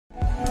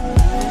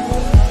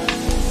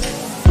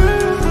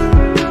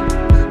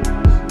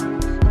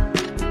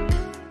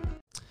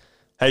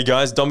Hey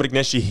guys, Dominic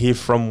Nesci here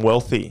from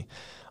Wealthy.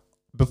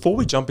 Before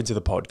we jump into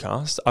the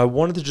podcast, I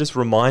wanted to just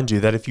remind you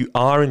that if you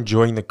are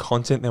enjoying the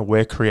content that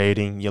we're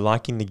creating, you're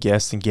liking the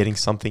guests and getting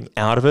something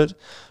out of it,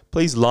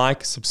 please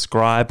like,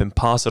 subscribe, and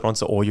pass it on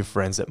to all your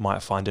friends that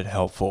might find it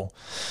helpful.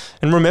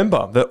 And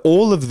remember that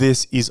all of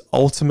this is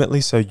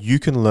ultimately so you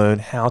can learn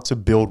how to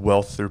build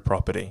wealth through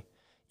property.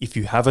 If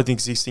you have an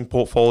existing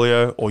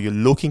portfolio or you're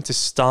looking to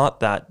start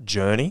that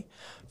journey,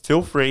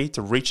 feel free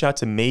to reach out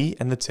to me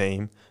and the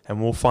team,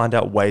 and we'll find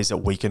out ways that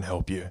we can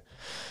help you.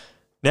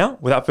 Now,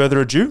 without further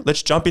ado,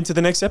 let's jump into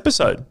the next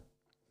episode.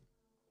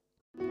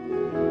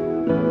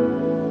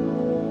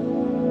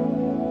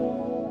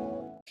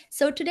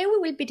 So today we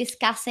will be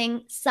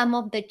discussing some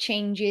of the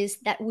changes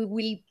that we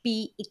will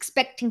be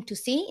expecting to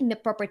see in the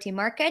property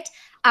market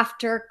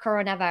after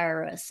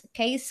coronavirus.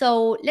 Okay,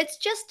 so let's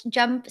just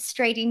jump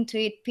straight into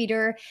it.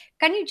 Peter,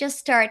 can you just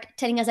start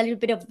telling us a little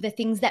bit of the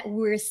things that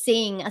we're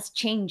seeing as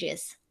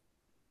changes?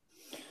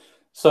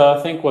 So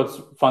I think what's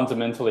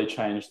fundamentally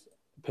changed,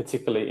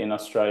 particularly in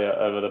Australia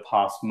over the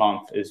past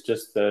month, is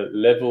just the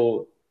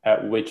level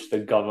at which the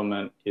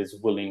government is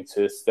willing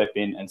to step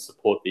in and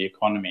support the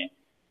economy.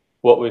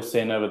 What we've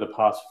seen over the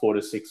past 4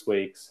 to 6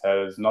 weeks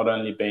has not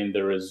only been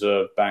the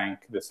Reserve Bank,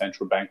 the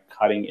central bank,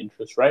 cutting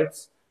interest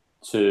rates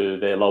to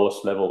their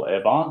lowest level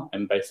ever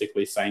and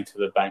basically saying to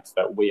the banks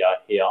that we are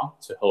here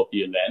to help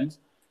you lend,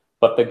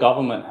 but the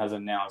government has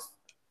announced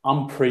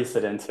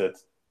unprecedented,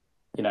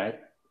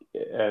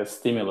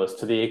 stimulus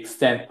to the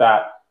extent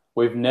that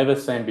we've never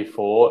seen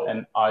before,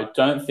 and I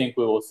don't think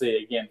we will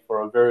see again for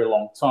a very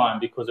long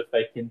time, because if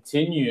they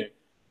continue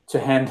to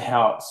hand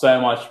out so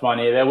much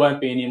money, there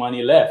won't be any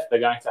money left. They're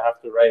going to have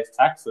to raise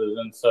taxes.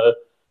 And so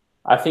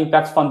I think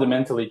that's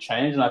fundamentally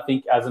changed. And I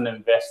think as an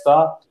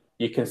investor,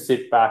 you can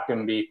sit back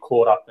and be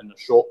caught up in the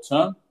short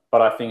term,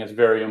 but I think it's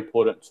very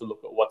important to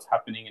look at what's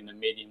happening in the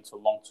medium to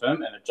long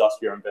term and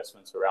adjust your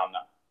investments around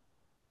that.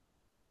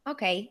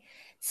 Okay,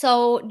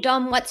 so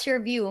Dom, what's your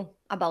view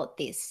about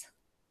this?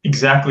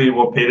 Exactly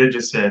what Peter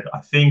just said. I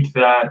think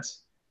that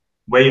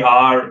we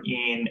are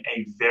in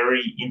a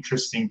very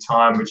interesting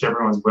time, which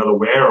everyone's well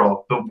aware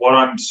of. But what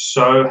I'm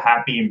so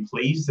happy and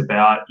pleased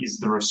about is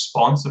the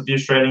response of the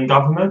Australian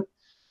government.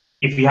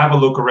 If you have a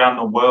look around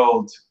the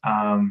world,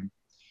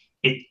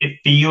 it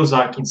feels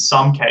like in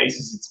some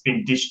cases it's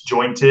been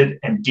disjointed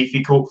and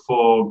difficult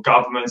for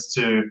governments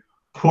to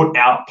put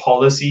out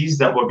policies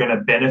that were going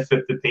to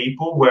benefit the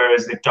people,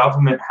 whereas the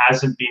government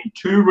hasn't been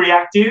too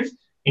reactive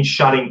in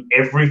shutting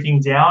everything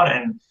down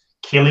and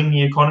killing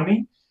the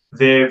economy.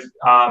 They've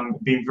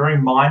been very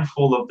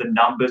mindful of the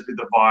numbers with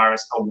the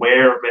virus,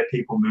 aware of where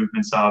people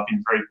movements are,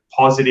 been very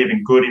positive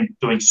and good in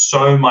doing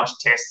so much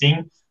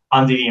testing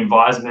under the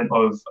advisement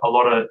of a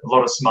lot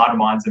of smarter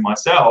minds than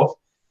myself.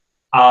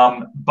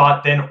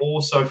 But then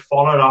also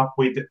followed up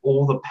with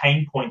all the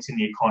pain points in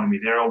the economy.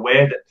 They're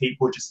aware that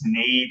people just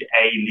need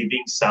a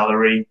living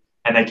salary,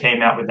 and they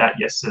came out with that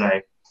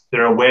yesterday.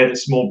 They're aware that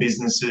small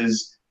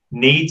businesses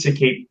need to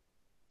keep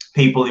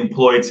people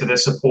employed, so they're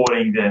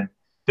supporting them.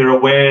 They're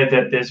aware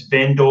that there's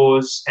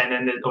vendors and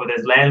then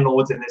there's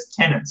landlords and there's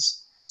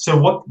tenants. So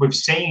what we've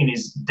seen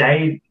is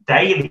daily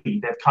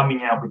they're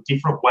coming out with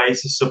different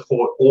ways to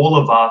support all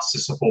of us, to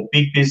support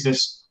big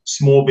business,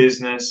 small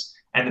business,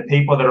 and the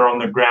people that are on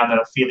the ground that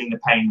are feeling the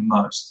pain the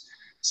most.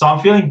 So I'm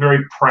feeling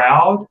very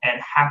proud and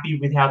happy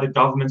with how the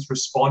government's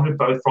responded,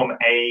 both from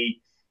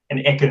an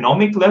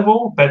economic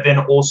level, but then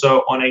also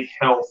on a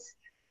health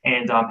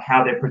and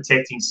how they're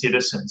protecting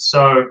citizens.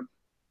 So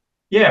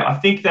yeah, I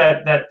think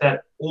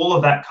that all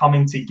of that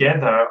coming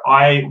together,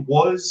 I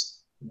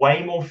was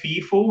way more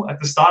fearful. At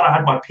the start, I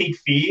had my peak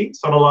fear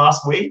sort of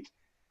last week.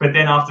 But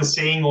then after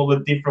seeing all the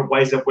different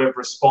ways that we've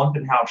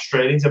responded, how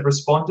Australians have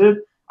responded,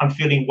 I'm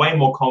feeling way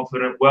more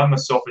confident, way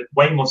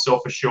more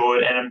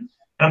self-assured. And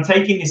I'm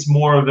taking this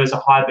more of as a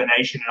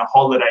hibernation and a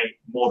holiday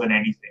more than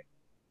anything.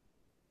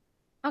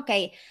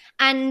 Okay,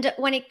 and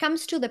when it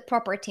comes to the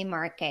property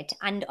market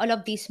and all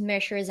of these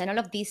measures and all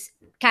of this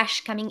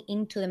cash coming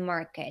into the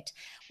market,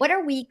 what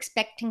are we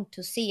expecting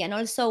to see? And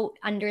also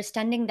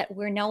understanding that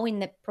we're now in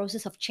the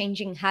process of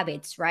changing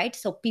habits, right?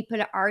 So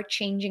people are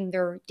changing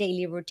their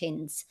daily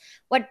routines.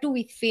 What do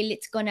we feel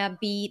it's going to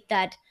be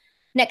that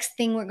next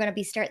thing we're going to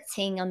be start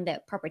seeing on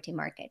the property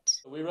market?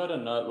 We wrote a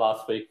note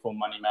last week for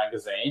Money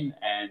Magazine,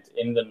 and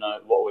in the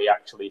note, what we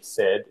actually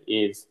said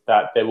is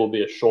that there will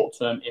be a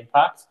short-term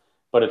impact,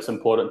 but it's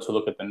important to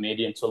look at the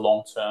medium to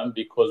long term,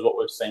 because what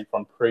we've seen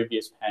from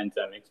previous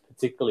pandemics,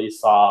 particularly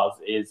SARS,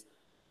 is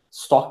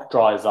stock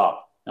dries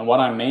up. And what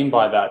I mean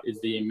by that is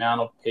the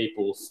amount of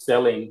people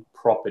selling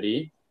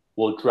property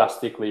will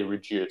drastically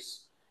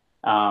reduce.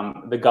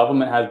 The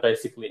government has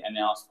basically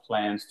announced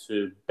plans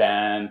to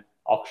ban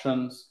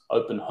auctions.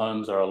 Open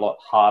homes are a lot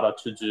harder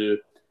to do.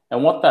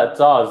 And what that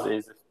does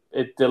is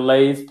it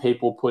delays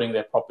people putting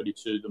their property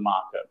to the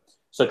market.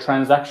 So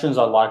transactions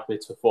are likely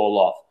to fall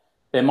off.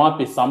 There might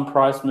be some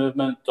price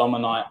movement. Dom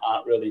and I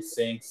aren't really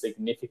seeing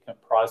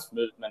significant price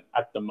movement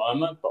at the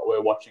moment, but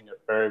we're watching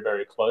it very,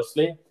 very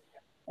closely.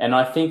 And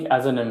I think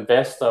as an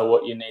investor,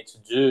 what you need to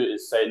do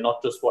is say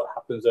not just what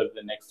happens over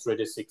the next 3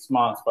 to 6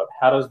 months, but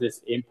how does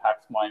this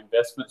impact my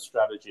investment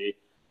strategy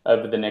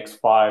over the next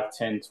 5,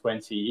 10,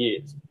 20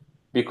 years?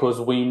 Because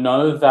we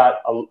know that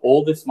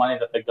all this money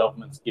that the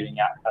government's giving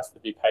out has to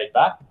be paid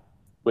back,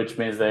 which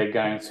means they're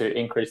going to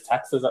increase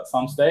taxes at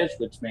some stage,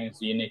 which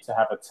means you need to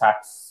have a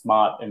tax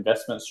smart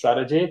investment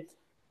strategy.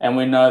 And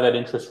we know that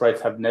interest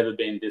rates have never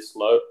been this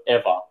low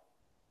ever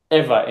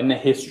in the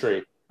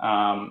history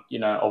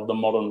of the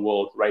modern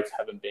world. Rates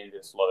haven't been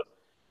this low.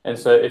 And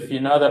so if you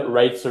know that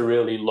rates are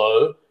really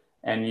low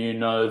and you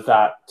know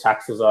that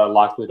taxes are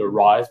likely to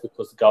rise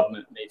because the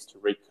government needs to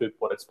recoup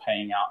what it's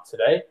paying out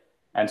today,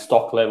 and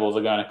stock levels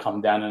are going to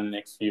come down in the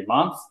next few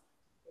months,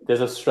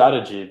 there's a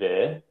strategy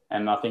there.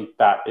 And I think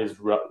that is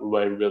what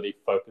we're really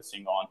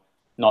focusing on,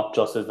 not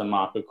just is the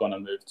market going to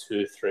move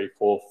 2, 3,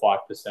 4,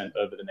 5%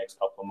 over the next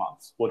couple of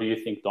months. What do you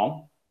think,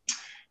 Dom?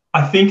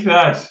 I think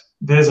that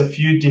there's a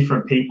few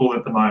different people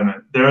at the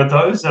moment. There are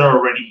those that are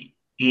already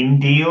in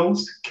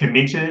deals,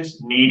 committed,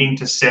 needing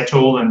to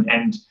settle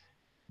and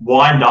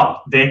wind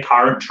up their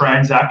current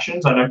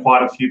transactions. I know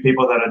quite a few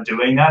people that are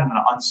doing that and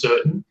are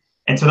uncertain.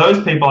 And to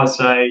those people, I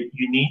say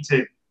you need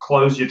to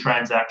close your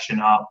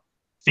transaction up,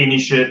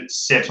 finish it,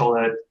 settle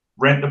it,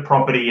 rent the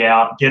property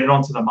out, get it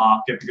onto the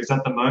market, because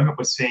at the moment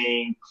we're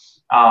seeing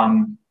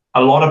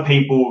a lot of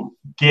people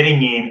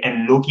getting in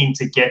and looking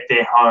to get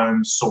their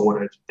home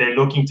sorted. They're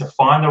looking to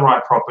find the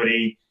right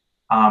property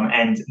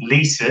and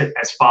lease it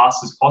as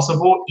fast as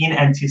possible in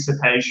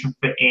anticipation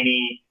for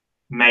any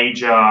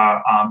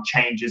major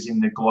changes in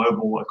the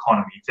global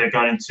economy. They're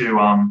going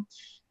to,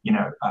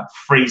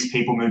 freeze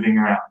people moving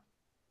around.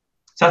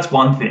 So that's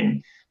one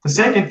thing. The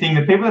second thing,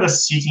 the people that are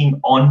sitting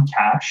on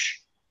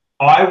cash,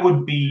 I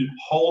would be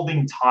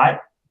holding tight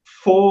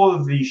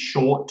for the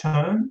short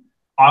term.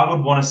 I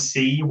would want to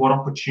see what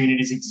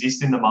opportunities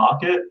exist in the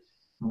market.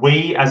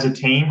 We as a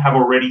team have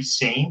already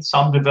seen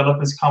some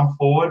developers come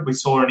forward. We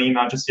saw an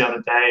email just the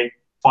other day,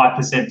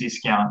 5%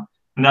 discount.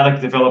 Another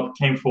developer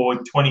came forward,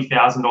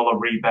 $20,000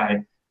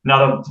 rebate.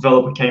 Another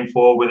developer came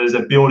forward where there's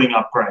a building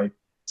upgrade.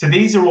 So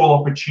these are all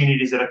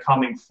opportunities that are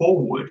coming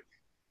forward,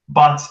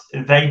 but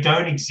they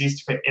don't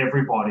exist for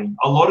everybody.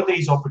 A lot of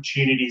these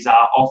opportunities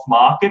are off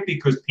market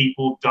because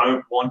people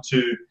don't want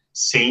to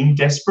seem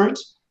desperate,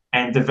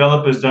 and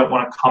developers don't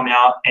want to come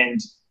out and,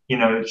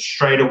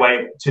 straight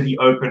away to the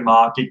open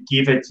market,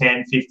 give a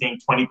 10, 15,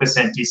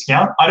 20%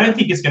 discount. I don't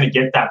think it's going to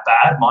get that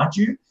bad, mind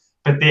you,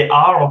 but there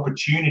are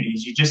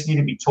opportunities. You just need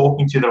to be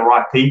talking to the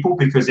right people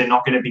because they're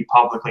not going to be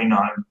publicly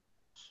known.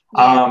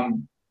 Yeah.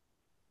 And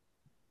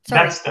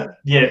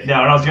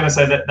I was going to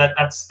say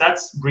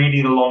that's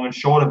really the long and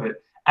short of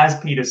it. As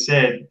Peter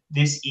said,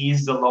 this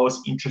is the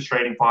lowest interest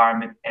rate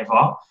environment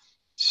ever.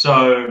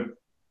 So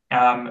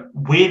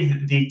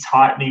with the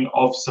tightening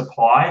of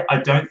supply,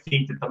 I don't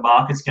think that the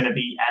market's going to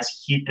be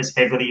as hit as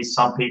heavily as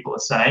some people are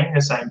saying.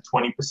 They're saying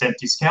 20%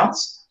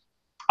 discounts.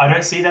 I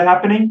don't see that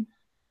happening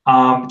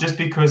just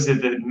because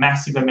of the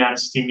massive amount of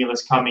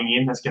stimulus coming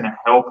in that's going to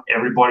help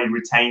everybody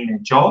retain their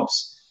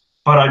jobs.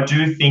 But I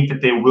do think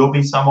that there will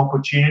be some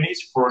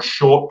opportunities for a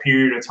short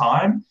period of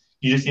time.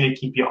 You just need to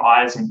keep your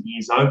eyes and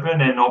ears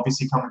open and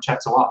obviously come and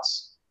chat to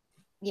us.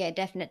 Yeah,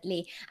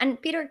 definitely.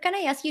 And Peter, can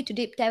I ask you to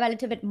deep dive a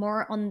little bit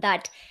more on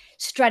that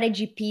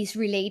strategy piece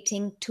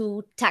relating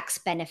to tax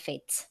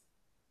benefits?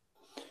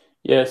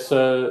 Yeah,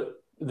 so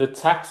the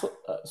tax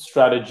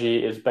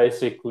strategy is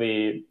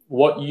basically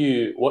what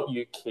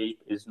you keep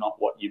is not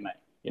what you make.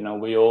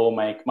 We all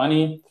make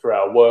money through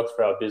our work,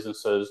 through our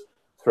businesses,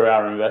 through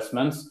our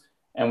investments,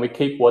 and we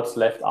keep what's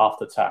left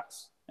after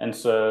tax. And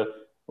so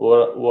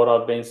what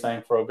I've been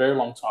saying for a very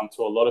long time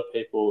to a lot of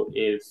people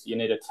is you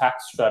need a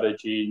tax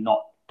strategy.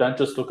 Don't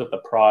just look at the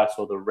price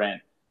or the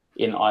rent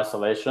in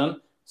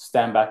isolation.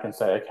 Stand back and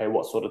say, okay,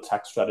 what sort of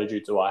tax strategy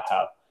do I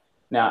have?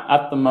 Now,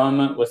 at the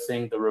moment, we're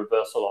seeing the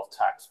reversal of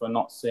tax. We're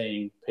not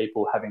seeing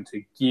people having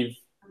to give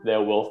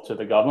their wealth to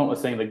the government. We're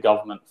seeing the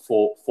government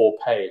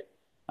pay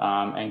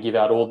and give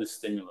out all this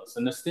stimulus.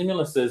 And the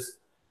stimulus is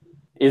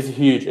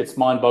huge. It's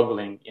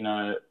mind-boggling.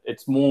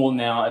 It's more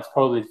now. It's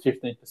probably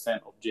 15%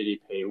 of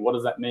GDP. What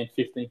does that mean?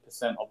 15%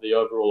 of the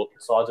overall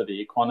size of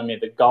the economy.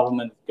 The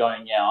government is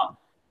going out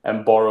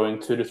and borrowing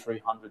 $200 to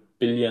 $300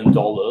 billion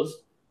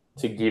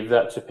to give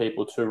that to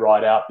people to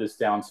ride out this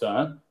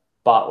downturn.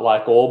 But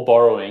like all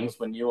borrowings,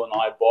 when you and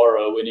I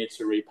borrow, we need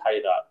to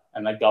repay that,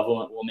 and the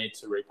government will need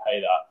to repay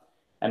that.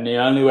 And the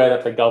only way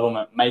that the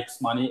government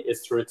makes money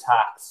is through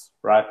tax,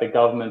 right? The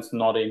government's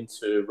not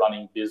into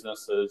running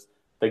businesses.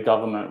 The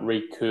government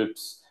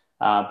recoups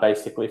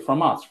basically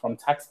from us, from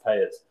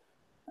taxpayers.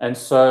 And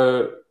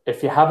so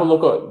if you have a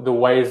look at the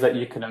ways that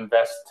you can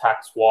invest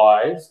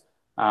tax-wise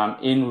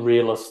in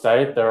real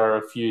estate, there are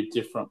a few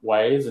different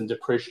ways, and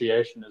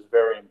depreciation is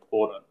very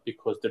important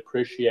because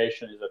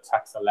depreciation is a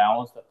tax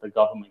allowance that the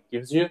government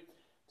gives you.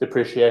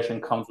 Depreciation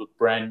comes with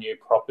brand new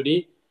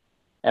property.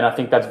 And I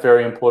think that's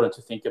very important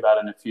to think about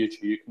in the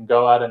future. You can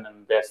go out and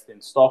invest in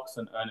stocks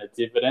and earn a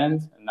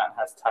dividend, and that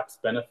has tax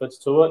benefits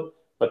to it.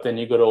 But then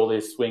you've got all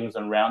these swings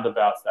and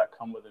roundabouts that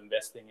come with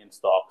investing in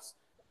stocks.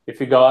 If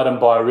you go out and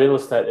buy real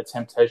estate, the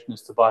temptation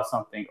is to buy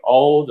something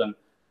old and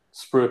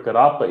spruik it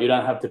up, but you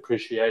don't have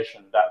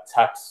depreciation, that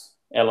tax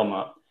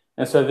element.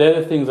 And so they're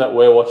the things that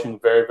we're watching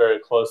very, very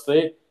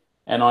closely.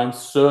 And I'm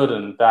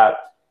certain that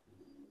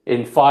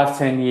in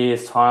 5-10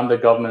 years' time, the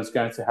government's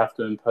going to have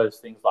to impose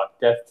things like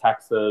death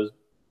taxes.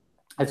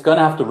 It's going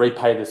to have to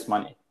repay this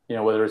money. You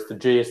know, whether it's the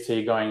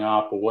GST going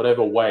up or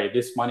whatever way,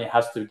 this money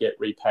has to get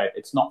repaid.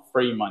 It's not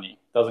free money.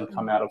 It doesn't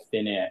come out of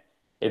thin air.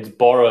 It's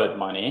borrowed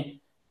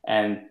money.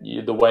 And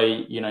the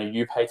way, you know,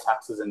 you pay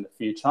taxes in the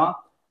future,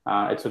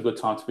 it's a good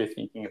time to be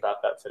thinking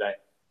about that today.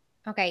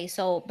 Okay,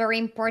 so very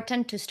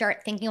important to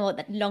start thinking about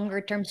that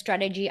longer term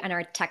strategy and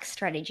our tax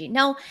strategy.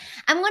 Now,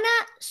 I'm going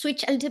to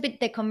switch a little bit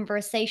the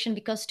conversation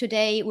because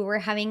today we were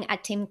having a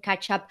team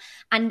catch up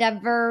and a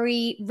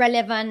very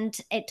relevant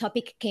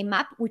topic came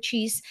up, which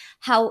is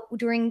how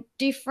during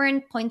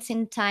different points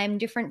in time,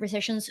 different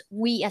recessions,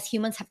 we as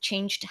humans have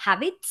changed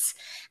habits.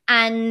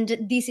 And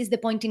this is the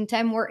point in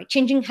time where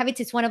changing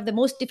habits is one of the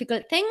most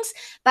difficult things,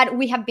 but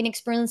we have been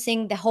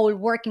experiencing the whole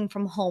working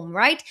from home,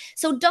 right?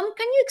 So Dom,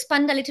 can you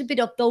expand a little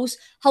bit of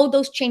how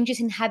those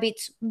changes in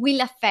habits will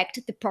affect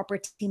the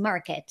property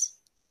market?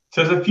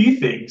 So there's a few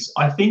things.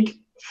 I think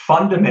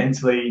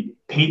fundamentally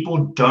people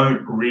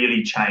don't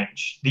really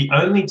change. The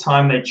only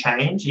time they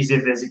change is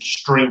if there's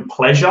extreme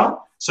pleasure,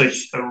 so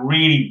a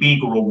really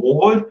big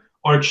reward,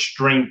 or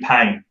extreme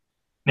pain.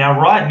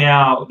 Now, right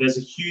now, there's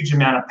a huge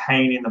amount of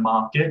pain in the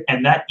market,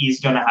 and that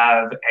is going to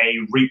have a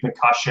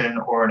repercussion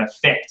or an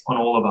effect on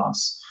all of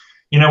us.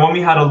 You know, when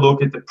we had a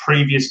look at the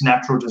previous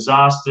natural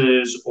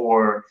disasters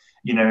or,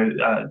 you know,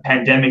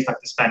 pandemics like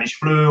the Spanish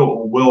flu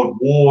or world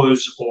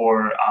wars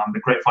or the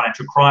great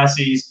financial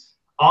crises,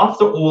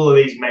 after all of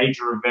these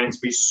major events,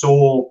 we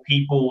saw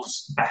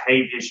people's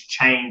behaviors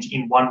change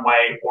in one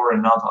way or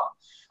another.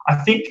 I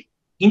think,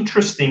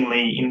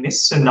 interestingly, in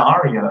this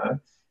scenario,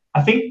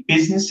 I think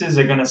businesses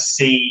are going to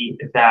see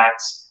that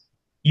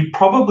you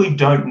probably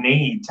don't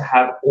need to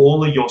have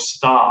all of your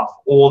staff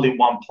all in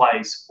one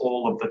place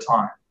all of the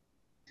time.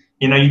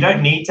 You know, you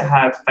don't need to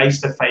have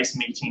face-to-face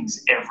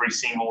meetings every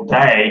single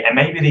day. And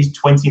maybe these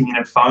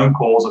 20-minute phone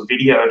calls or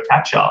video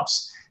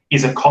catch-ups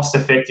is a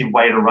cost-effective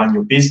way to run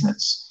your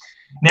business.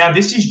 Now,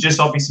 this is just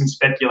obviously some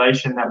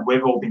speculation that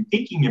we've all been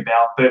thinking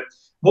about, but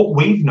what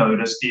we've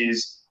noticed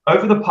is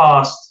over the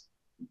past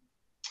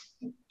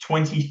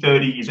 20,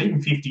 30 years,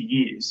 even 50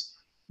 years,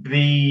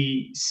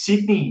 the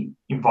Sydney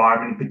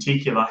environment in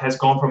particular has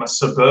gone from a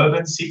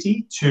suburban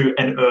city to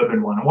an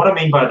urban one. And what I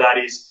mean by that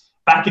is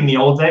back in the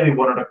old day, we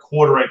wanted a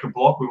quarter-acre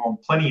block. We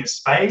wanted plenty of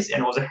space,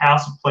 and it was a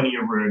house with plenty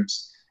of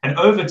rooms. And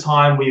over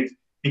time, we've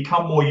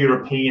become more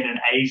European and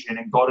Asian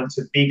and got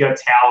into bigger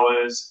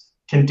towers,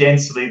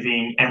 condensed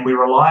living, and we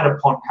relied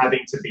upon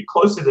having to be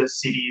closer to the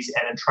cities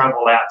and then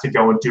travel out to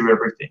go and do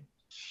everything.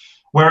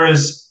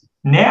 Whereas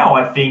now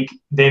I think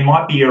there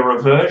might be a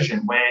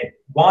reversion where,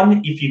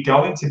 one, if you're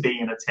going to be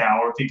in a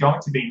tower, if you're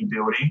going to be in a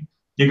building,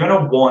 you're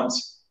going to want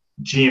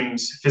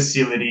gyms,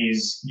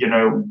 facilities, you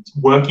know,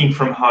 working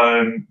from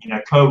home, you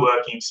know,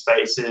 co-working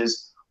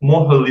spaces,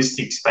 more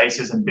holistic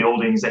spaces and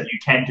buildings that you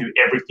can do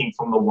everything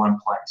from the one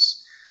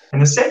place.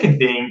 And the second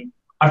thing,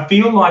 I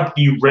feel like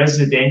the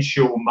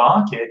residential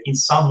market in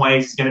some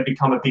ways is going to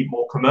become a bit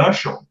more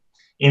commercial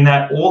in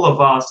that all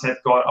of us have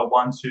got a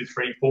 1, 2,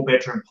 3, 4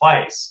 bedroom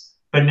place.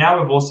 But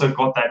now we've also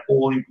got that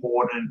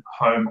all-important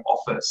home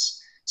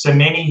office. So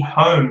many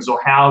homes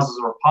or houses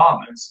or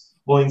apartments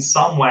will in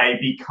some way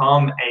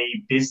become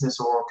a business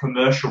or a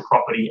commercial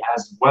property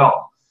as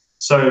well.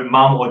 So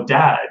mum or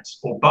dad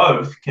or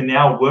both can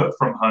now work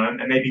from home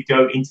and maybe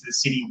go into the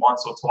city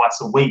once or twice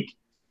a week.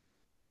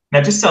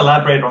 Now, just to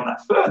elaborate on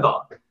that further,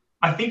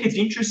 I think it's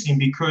interesting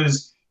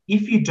because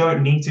if you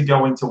don't need to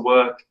go into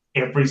work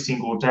every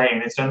single day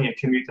and it's only a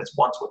commute that's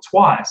once or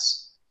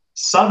twice,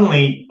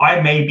 suddenly I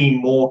may be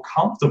more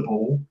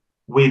comfortable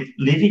with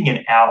living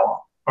an hour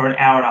or an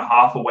hour and a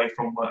half away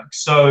from work.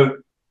 So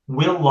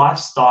will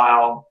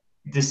lifestyle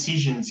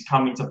decisions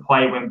come into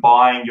play when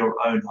buying your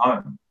own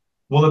home?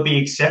 Will it be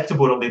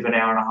acceptable to live an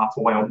hour and a half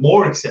away or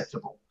more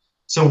acceptable?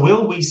 So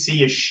will we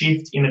see a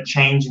shift in a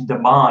change in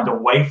demand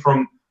away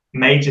from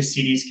major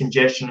cities,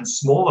 congestion and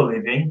smaller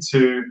living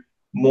to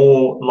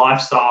more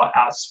lifestyle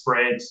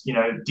outspread, you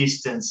know,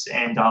 distance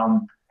and,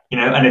 you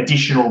know, an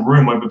additional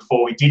room where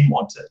before we didn't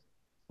want it?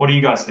 What do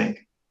you guys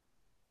think?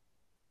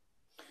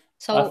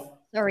 So,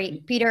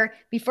 sorry, Peter,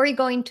 before you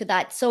go into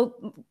that,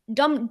 so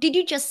Dom, did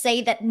you just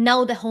say that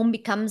now the home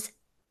becomes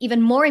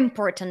even more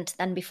important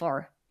than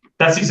before?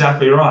 That's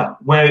exactly right.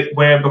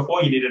 Where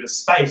before you needed a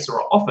space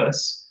or an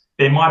office,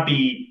 there might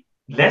be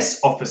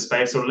less office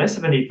space or less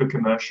of a need for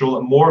commercial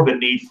and more of a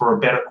need for a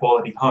better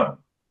quality home.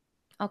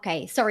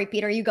 Okay, sorry,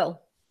 Peter, you go.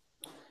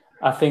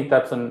 I think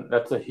that's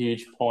a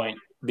huge point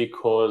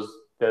because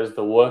there's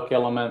the work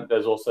element,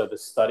 there's also the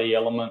study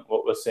element.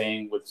 What we're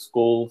seeing with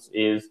schools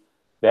is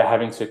they're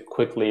having to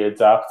quickly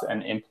adapt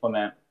and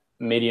implement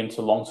medium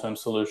to long-term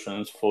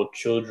solutions for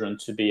children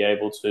to be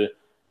able to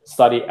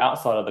study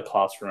outside of the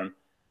classroom.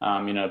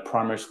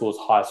 primary schools,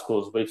 high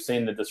schools. We've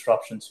seen the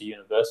disruption to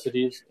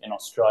universities. In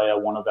Australia,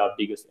 one of our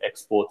biggest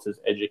exports is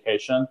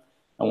education,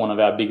 and one of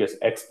our biggest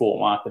export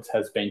markets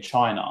has been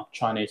China.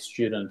 Chinese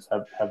students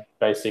have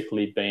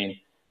basically been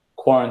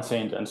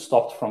quarantined and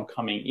stopped from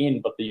coming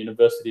in, but the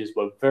universities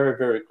were very,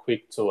 very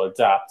quick to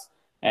adapt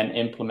and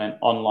implement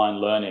online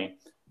learning.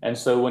 And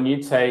so when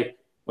you take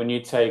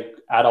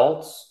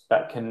adults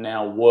that can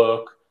now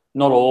work,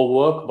 not all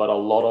work, but a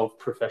lot of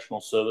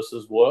professional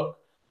services work,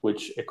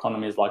 which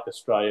economies like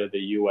Australia, the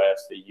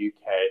US, the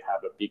UK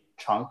have a big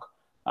chunk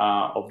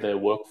of their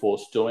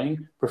workforce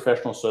doing.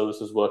 Professional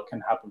services work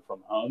can happen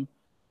from home.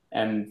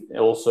 And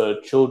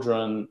also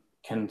children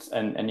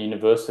and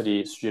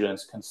university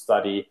students can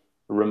study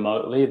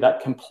remotely. That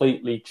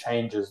completely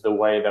changes the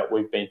way that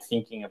we've been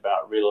thinking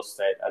about real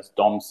estate, as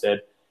Dom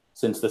said,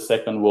 since the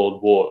Second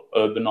World War,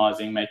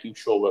 urbanizing, making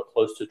sure we're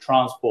close to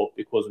transport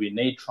because we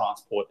need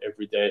transport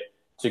every day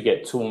to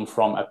get to and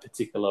from a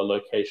particular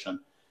location.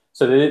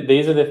 So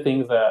these are the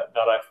things that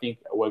I think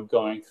we're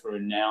going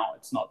through now.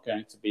 It's not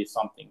going to be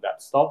something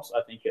that stops.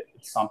 I think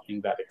it's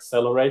something that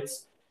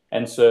accelerates.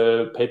 And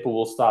so people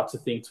will start to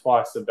think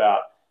twice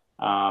about,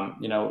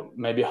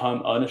 maybe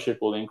home ownership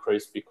will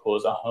increase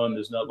because a home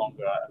is no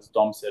longer, as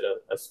Dom said,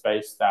 a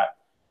space that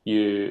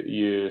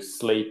you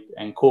sleep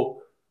and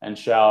cook and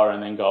shower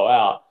and then go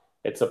out.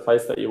 It's a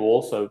place that you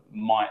also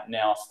might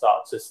now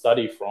start to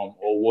study from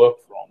or work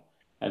from.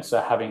 And so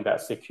having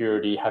that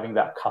security, having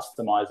that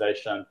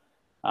customization,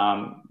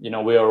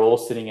 we are all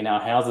sitting in our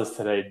houses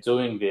today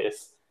doing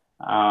this.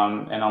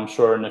 And I'm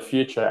sure in the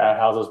future, our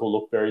houses will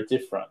look very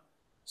different.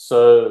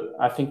 So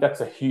I think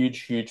that's a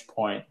huge, huge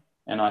point.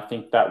 And I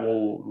think that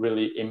will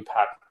really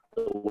impact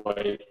the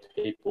way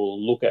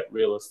people look at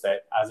real estate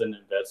as an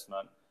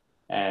investment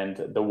and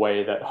the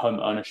way that home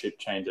ownership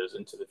changes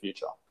into the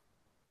future.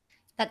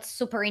 That's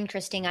super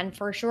interesting. And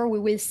for sure, we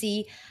will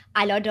see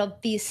a lot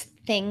of these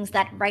things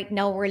that right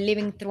now we're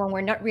living through and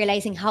we're not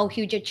realizing how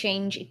huge a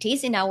change it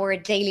is in our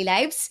daily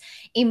lives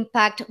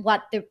impact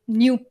what the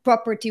new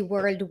property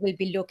world will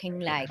be looking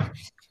like.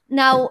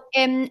 Now,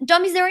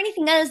 Dom, is there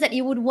anything else that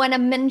you would want to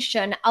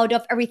mention out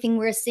of everything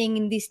we're seeing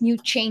in these new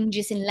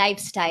changes in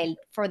lifestyle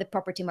for the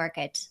property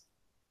market?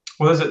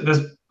 Well, there's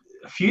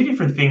a few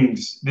different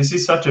things. This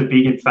is such a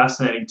big and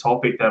fascinating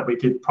topic that we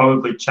could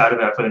probably chat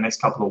about for the next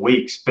couple of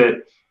weeks.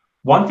 But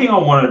one thing I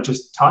want to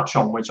just touch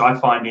on, which I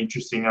find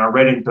interesting, and I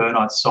read in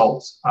Bernard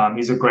Salt,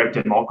 he's a great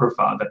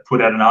demographer that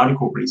put out an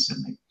article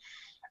recently,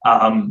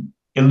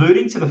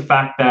 alluding to the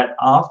fact that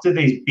after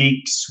these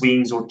big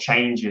swings or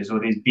changes or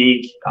these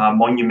big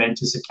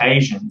monumentous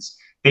occasions,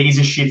 there is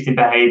a shift in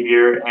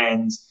behavior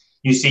and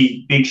you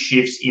see big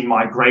shifts in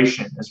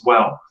migration as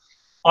well.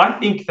 I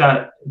think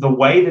that the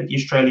way that the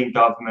Australian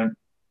government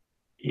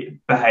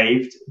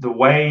behaved, the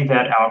way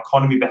that our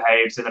economy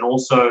behaves, and then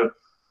also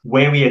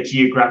where we are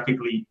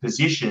geographically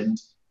positioned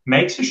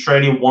makes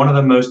Australia one of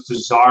the most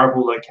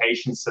desirable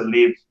locations to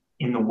live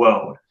in the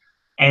world.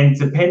 And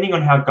depending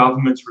on how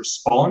governments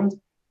respond,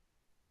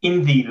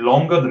 in the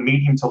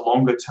medium to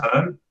longer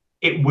term,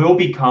 it will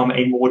become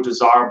a more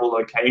desirable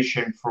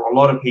location for a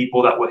lot of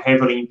people that were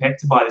heavily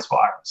impacted by this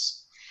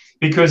virus.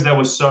 Because there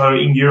was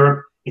in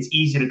Europe, it's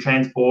easy to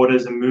transport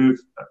borders and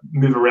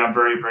move around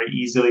very, very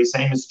easily.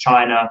 Same as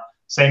China,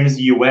 same as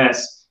the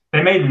US.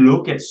 They may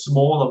look at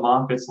smaller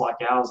markets like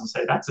ours and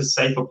say, that's a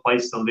safer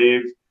place to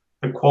live.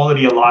 The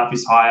quality of life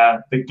is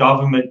higher. The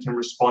government can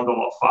respond a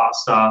lot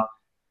faster.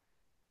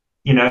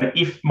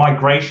 If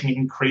migration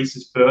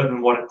increases further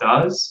than what it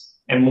does,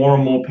 and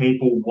more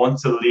people want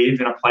to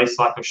live in a place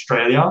like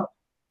Australia,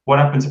 what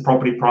happens to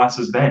property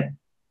prices then?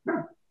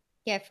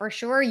 Yeah, for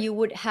sure. You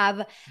would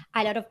have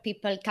a lot of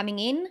people coming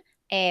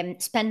in,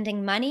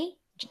 spending money.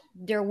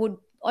 There would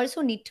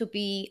also need to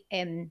be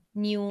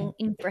new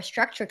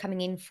infrastructure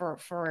coming in for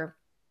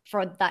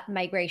that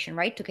migration,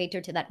 right? To cater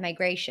to that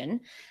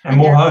migration. And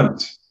more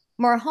homes.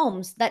 More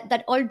homes.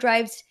 That all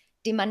drives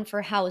demand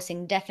for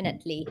housing,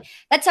 definitely.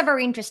 That's a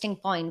very interesting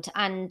point.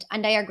 And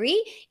I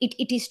agree.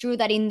 It is true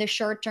that in the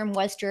short term,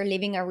 whilst you're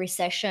living a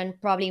recession,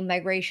 probably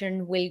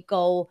migration will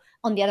go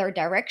on the other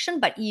direction.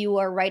 But you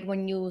are right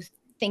when you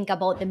think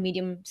about the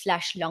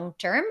medium/long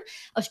term.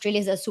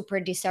 Australia is a super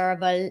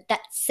desirable,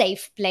 that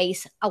safe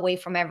place away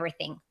from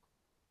everything.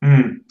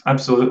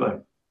 Absolutely.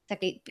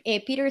 Exactly.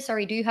 Peter,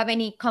 sorry, do you have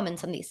any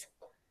comments on this?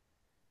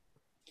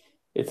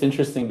 It's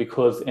interesting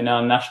because in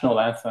our national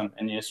anthem,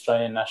 in the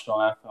Australian national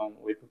anthem,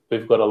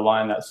 we've got a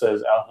line that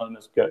says, our home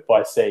is girt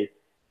by sea.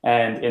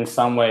 And in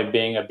some way,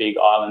 being a big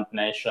island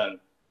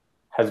nation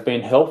has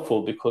been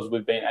helpful because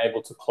we've been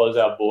able to close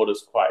our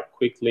borders quite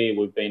quickly.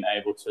 We've been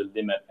able to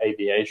limit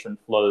aviation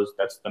flows.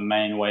 That's the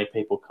main way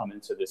people come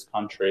into this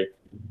country.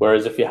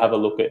 Whereas if you have a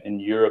look at in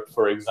Europe,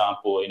 for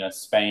example,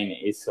 Spain,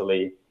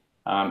 Italy,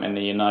 and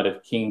the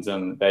United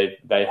Kingdom,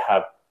 they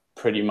have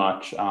pretty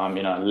much,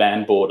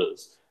 land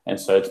borders. And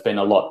so it's been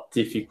a lot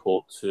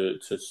difficult to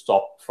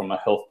stop from a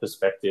health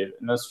perspective.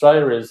 And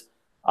Australia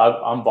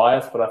I'm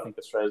biased, but I think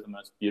Australia is the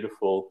most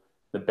beautiful,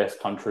 the best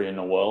country in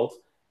the world.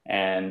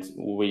 and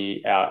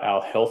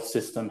our health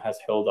system has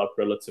held up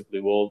relatively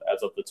well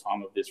as of the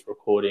time of this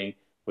recording.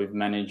 We're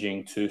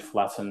managing to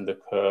flatten the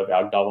curve.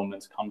 Our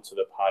government's come to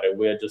the party.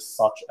 We're just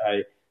such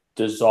a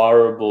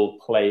desirable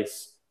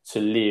place to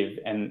live,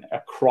 and a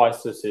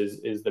crisis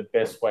is the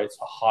best way to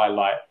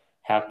highlight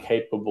how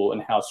capable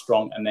and how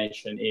strong a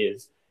nation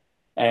is.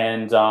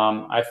 And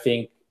I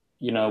think,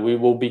 you know, we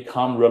will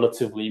become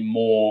relatively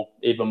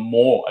even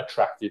more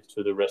attractive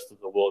to the rest of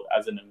the world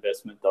as an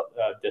investment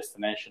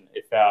destination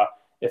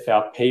if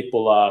our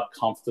people are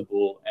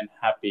comfortable and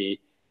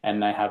happy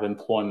and they have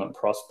employment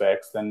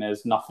prospects. Then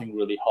there's nothing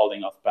really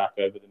holding us back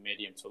over the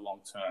medium to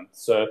long term.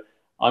 So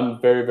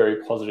I'm very,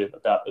 very positive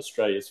about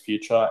Australia's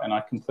future, and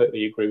I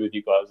completely agree with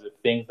you guys. The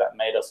things that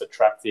made us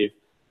attractive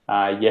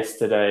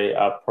yesterday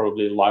are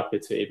probably likely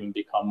to even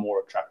become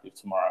more attractive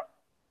tomorrow.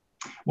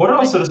 What I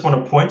also just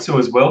want to point to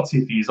as well,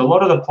 Tiffy, is a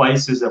lot of the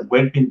places that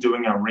we've been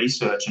doing our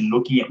research and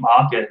looking at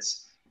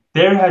markets,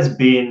 there has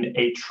been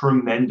a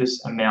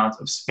tremendous amount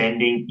of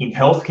spending in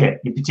healthcare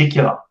in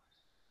particular.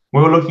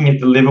 We were looking at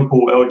the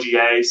Liverpool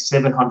LGA,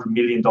 $700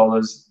 million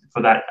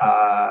for that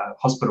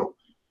hospital.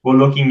 We're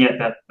looking at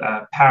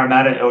that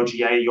Parramatta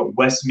LGA, your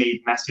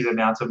Westmead, massive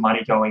amounts of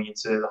money going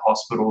into the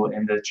hospital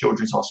and the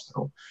children's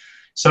hospital.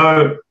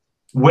 So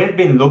we've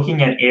been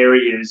looking at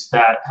areas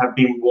that have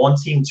been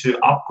wanting to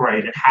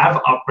upgrade and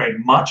have upgraded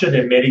much of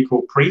their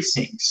medical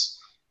precincts.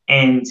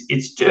 And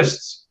it's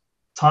just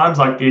times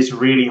like this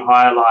really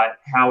highlight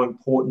how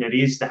important it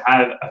is to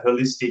have a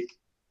holistic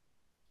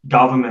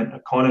government,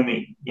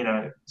 economy, you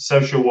know,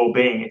 social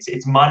well-being.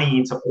 It's money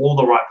into all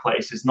the right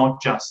places,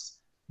 not just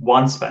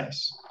one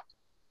space.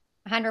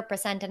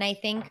 100%. And I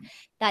think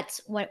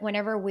that's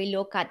whenever we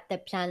look at the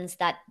plans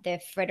that the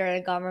federal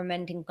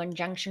government in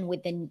conjunction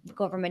with the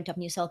government of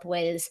New South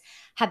Wales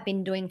have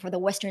been doing for the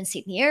Western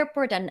Sydney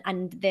Airport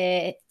and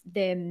the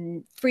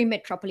three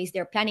metropolis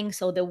they're planning.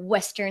 So the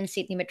Western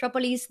Sydney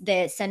metropolis,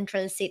 the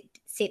Central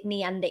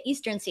Sydney and the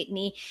Eastern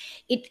Sydney,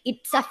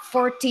 it's a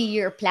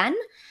 40-year plan.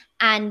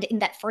 And in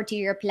that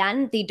 40-year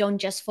plan, they don't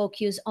just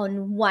focus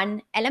on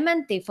one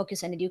element. They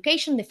focus on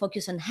education, they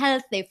focus on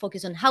health, they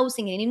focus on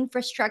housing and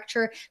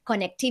infrastructure,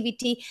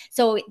 connectivity.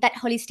 So that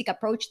holistic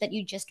approach that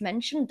you just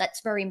mentioned,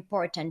 that's very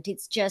important.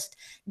 It's just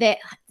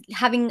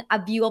having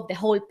a view of the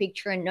whole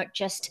picture and not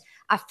just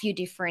a few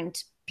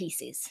different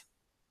pieces.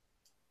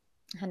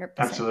 100%.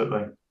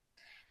 Absolutely.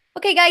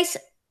 Okay, guys.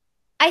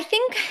 I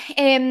think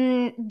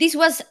this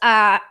was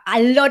a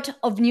lot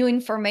of new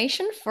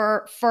information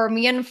for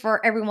me and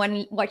for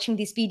everyone watching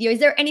this video. Is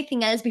there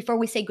anything else before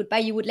we say goodbye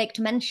you would like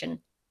to mention?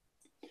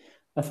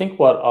 I think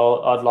what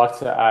I'd like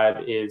to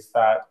add is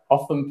that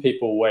often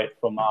people wait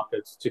for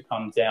markets to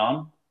come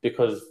down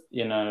because,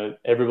 you know,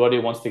 everybody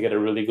wants to get a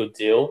really good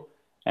deal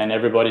and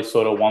everybody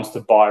sort of wants to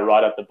buy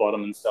right at the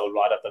bottom and sell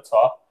right at the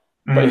top.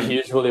 But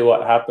usually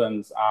what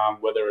happens,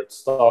 whether it's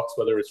stocks,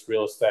 whether it's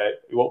real estate,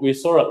 what we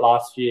saw it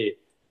last year,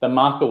 the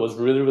market was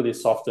really, really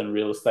soft in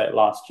real estate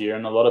last year.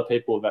 And a lot of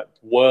people that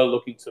were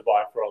looking to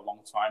buy for a long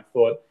time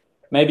thought,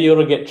 maybe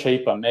it'll get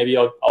cheaper. Maybe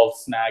I'll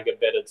snag a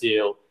better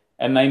deal.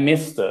 And they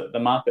missed it.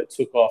 The market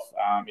took off,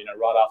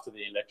 right after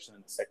the election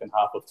in the second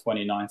half of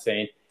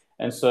 2019.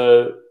 And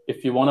so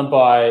if you want to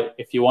buy,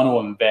 if you want to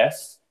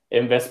invest,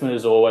 investment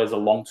is always a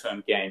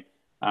long-term game.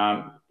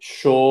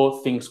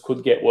 Sure, things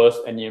could get worse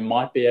and you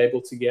might be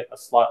able to get a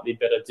slightly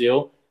better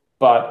deal.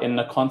 But in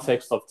the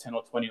context of 10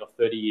 or 20 or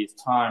 30 years'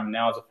 time,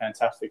 now is a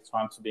fantastic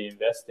time to be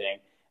investing.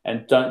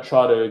 And don't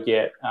try to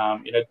get,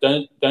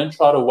 don't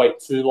try to wait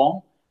too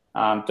long.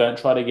 Don't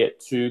try to get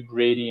too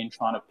greedy in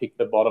trying to pick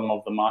the bottom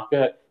of the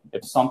market.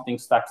 If something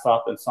stacks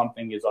up and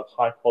something is of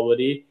high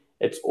quality,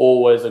 it's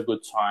always a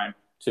good time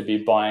to be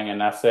buying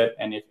an asset.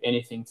 And if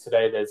anything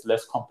today, there's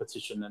less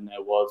competition than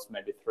there was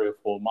maybe 3 or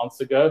 4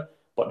 months ago.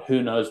 But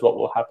who knows what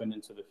will happen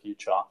into the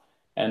future.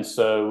 And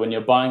so when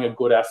you're buying a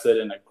good asset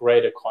in a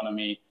great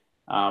economy,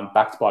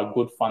 backed by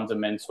good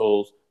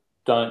fundamentals,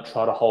 don't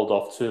try to hold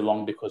off too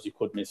long because you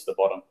could miss the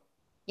bottom.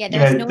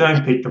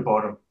 Don't pick the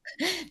bottom.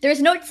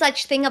 There's no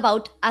such thing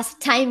about us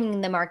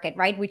timing the market,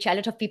 right? Which a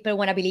lot of people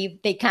want to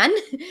believe they can.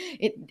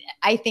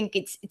 I think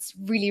it's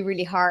really,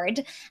 really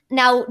hard.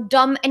 Now,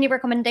 Dom, any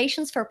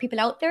recommendations for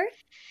people out there?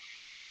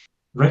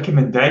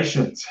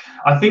 Recommendations.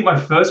 I think my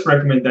first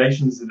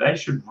recommendation is that they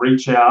should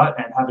reach out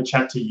and have a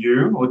chat to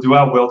you or do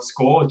our wealth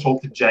score or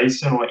talk to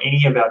Jason or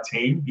any of our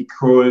team,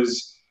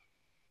 because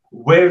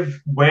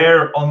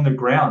we're on the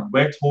ground.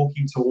 We're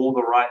talking to all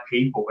the right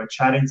people. We're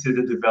chatting to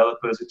the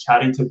developers, we're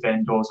chatting to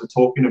vendors, we're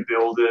talking to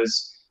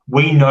builders.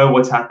 We know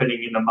what's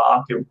happening in the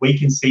market. We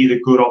can see the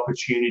good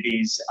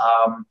opportunities.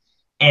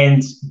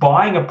 And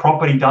buying a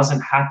property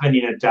doesn't happen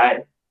in a day.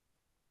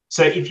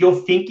 So if you're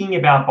thinking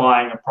about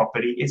buying a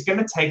property, it's going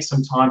to take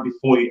some time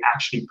before you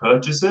actually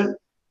purchase it.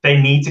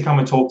 They need to come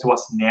and talk to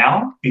us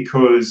now,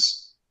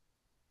 because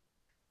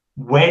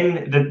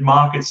when the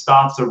market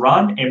starts to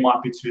run, it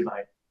might be too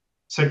late.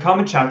 So come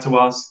and chat to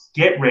us,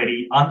 get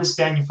ready,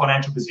 understand your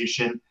financial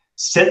position,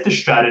 set the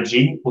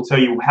strategy. We'll tell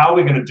you how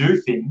we're going to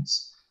do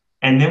things.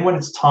 And then when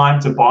it's time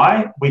to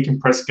buy, we can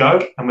press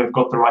go and we've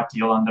got the right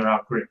deal under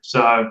our grip.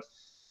 So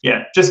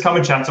yeah, just come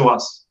and chat to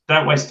us.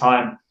 Don't waste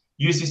time.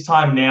 Use this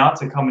time now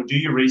to come and do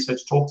your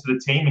research, talk to the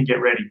team, and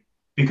get ready,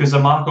 because the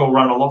market will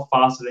run a lot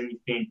faster than you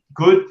think.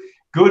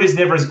 Good is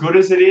never as good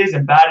as it is,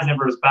 and bad is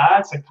never as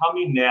bad. So come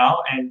in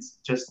now and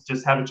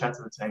just have a chat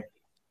to the team.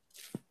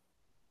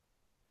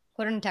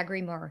 Couldn't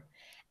agree more.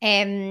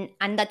 And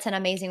that's an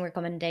amazing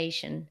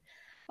recommendation.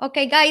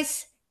 Okay,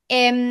 guys,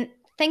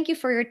 thank you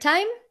for your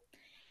time.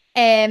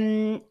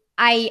 I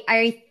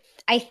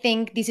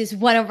think this is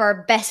one of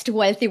our best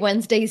Wealthy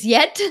Wednesdays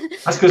yet.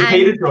 That's because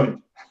Peter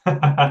joined.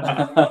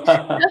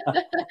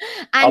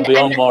 I'll be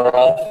on more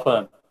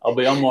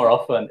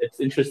often. It's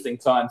interesting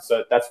times,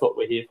 so that's what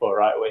we're here for,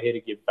 right? We're here to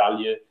give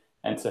value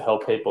and to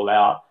help people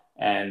out,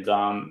 and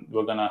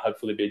we're gonna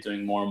hopefully be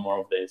doing more and more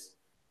of these.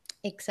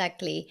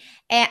 Exactly.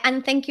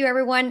 And thank you,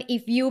 everyone.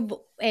 If you've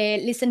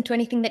listened to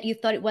anything that you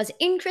thought it was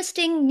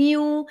interesting,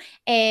 new,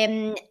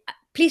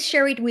 please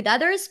share it with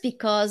others,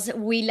 because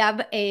we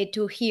love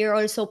to hear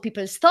also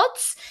people's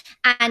thoughts,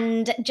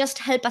 and just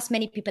help as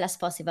many people as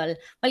possible.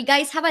 Well,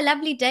 guys, have a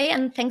lovely day,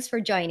 and thanks for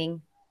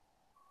joining.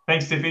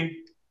 Thanks, Tiffy.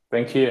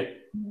 Thank you.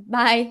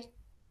 Bye.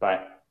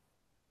 Bye.